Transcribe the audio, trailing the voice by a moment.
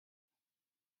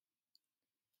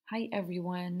Hi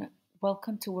everyone,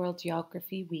 welcome to World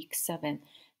Geography Week 7.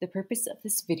 The purpose of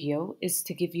this video is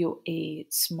to give you a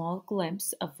small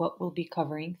glimpse of what we'll be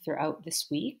covering throughout this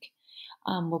week.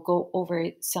 We'll go over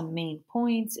some main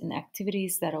points and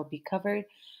activities that'll be covered.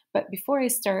 But before I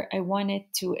start, I wanted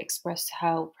to express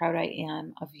how proud I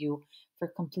am of you for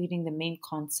completing the main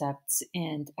concepts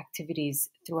and activities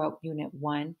throughout Unit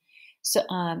 1. So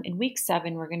in week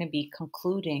 7, we're going to be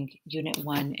concluding Unit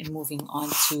 1 and moving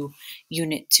on to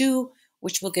Unit 2,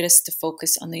 which will get us to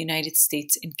focus on the United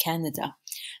States and Canada.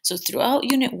 So throughout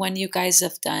Unit 1, you guys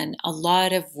have done a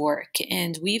lot of work,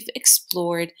 and we've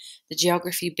explored the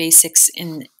geography basics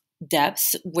in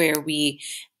depth, where we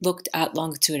looked at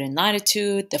longitude and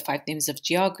latitude, the 5 names of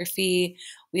geography.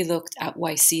 We looked at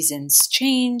why seasons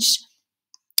change,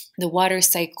 the water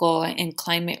cycle, and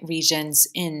climate regions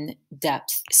in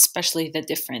depth, especially the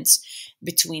difference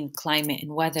between climate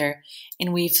and weather.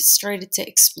 And we've started to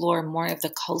explore more of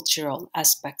the cultural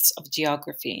aspects of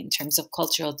geography in terms of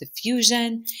cultural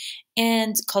diffusion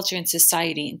and culture and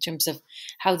society in terms of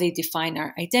how they define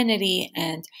our identity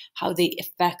and how they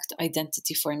affect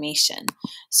identity formation.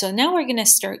 So now we're going to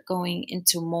start going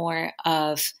into more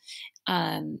of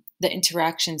the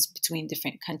interactions between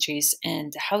different countries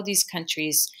and how these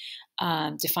countries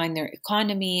define their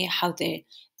economy, how the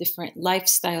different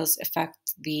lifestyles affect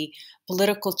the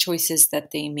political choices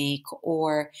that they make,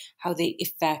 or how they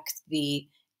affect the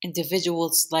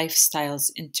individual's lifestyles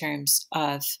in terms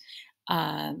of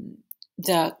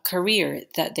the career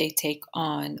that they take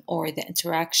on or the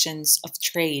interactions of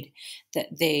trade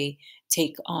that they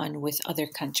take on with other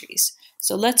countries.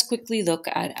 So let's quickly look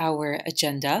at our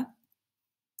agenda.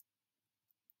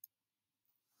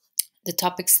 The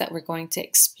topics that we're going to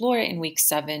explore in week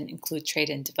 7 include trade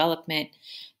and development,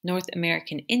 North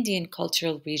American Indian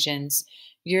cultural regions,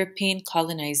 European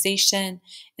colonization,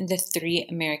 and the 3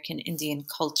 American Indian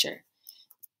culture.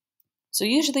 So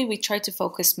usually we try to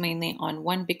focus mainly on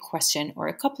one big question or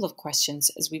a couple of questions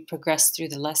as we progress through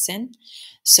the lesson.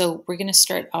 So we're going to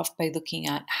start off by looking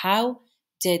at how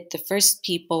did the first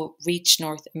people reach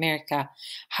North America?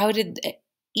 How did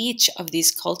each of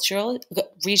these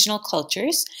regional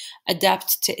cultures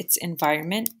adapt to its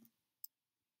environment?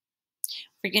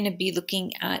 We're going to be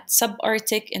looking at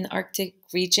subarctic and Arctic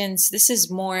regions. This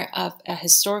is more of a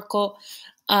historical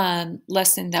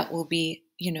lesson that we'll be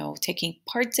taking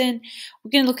part in.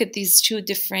 We're going to look at these two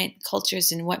different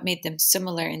cultures and what made them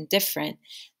similar and different,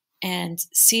 and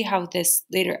see how this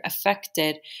later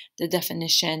affected the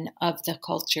definition of the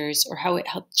cultures, or how it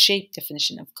helped shape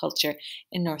definition of culture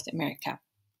in North America.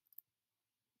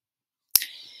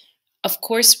 Of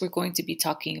course, we're going to be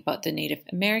talking about the Native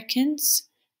Americans,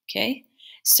 okay?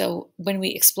 So when we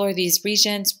explore these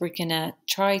regions, we're gonna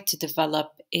try to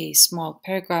develop a small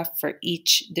paragraph for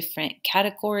each different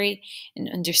category and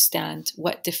understand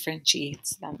what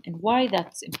differentiates them and why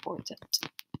that's important.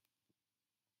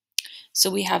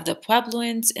 So we have the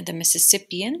Puebloans and the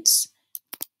Mississippians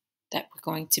that we're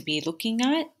going to be looking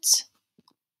at.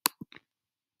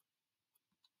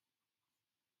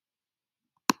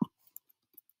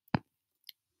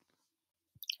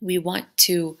 We want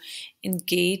to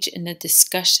engage in a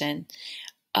discussion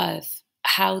of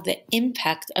how the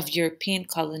impact of European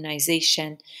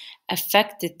colonization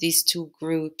affected these two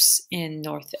groups in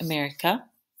North America.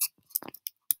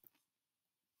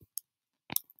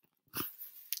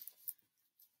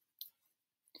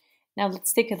 Now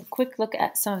let's take a quick look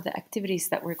at some of the activities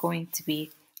that we're going to be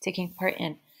taking part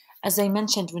in. As I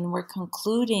mentioned, when we're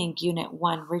concluding Unit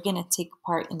 1, we're going to take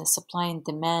part in the supply and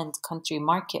demand country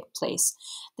marketplace.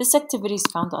 This activity is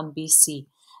found on BC.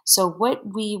 So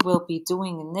what we will be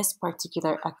doing in this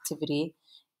particular activity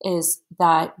is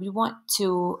that we want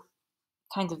to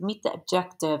kind of meet the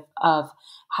objective of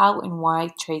how and why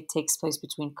trade takes place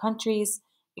between countries,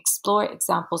 explore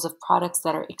examples of products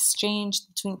that are exchanged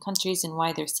between countries and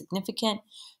why they're significant.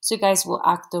 So you guys will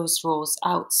act those roles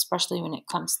out, especially when it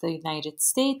comes to the United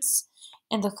States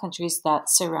and the countries that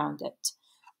surround it.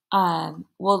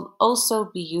 We'll also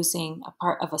be using a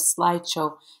part of a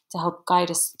slideshow to help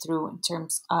guide us through in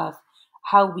terms of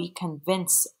how we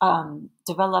convince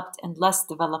developed and less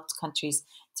developed countries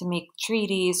to make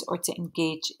treaties or to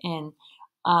engage in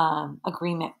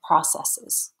agreement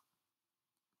processes.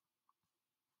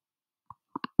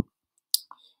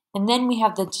 And then we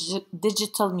have the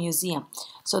digital museum.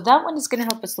 So that one is going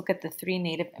to help us look at the 3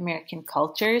 Native American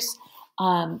cultures,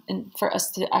 and for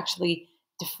us to actually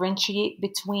differentiate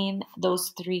between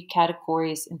those 3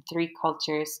 categories and 3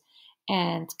 cultures,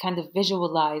 and kind of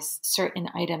visualize certain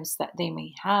items that they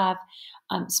may have,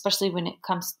 especially when it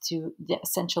comes to the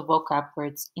essential vocab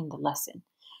words in the lesson.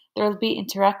 There will be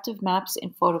interactive maps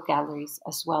and photo galleries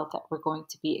as well that we're going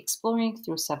to be exploring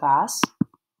through Savas.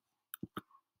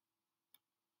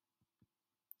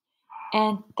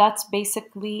 And that's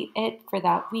basically it for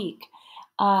that week.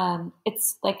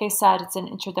 It's like I said, it's an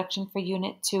introduction for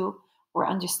Unit 2. We're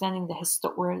understanding the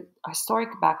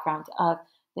historic background of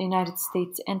the United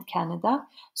States and Canada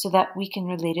so that we can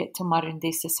relate it to modern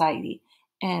day society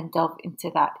and delve into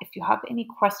that. If you have any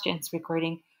questions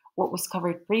regarding what was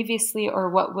covered previously or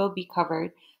what will be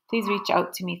covered, please reach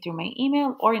out to me through my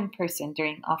email or in person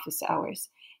during office hours.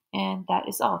 And that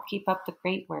is all. Keep up the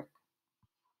great work.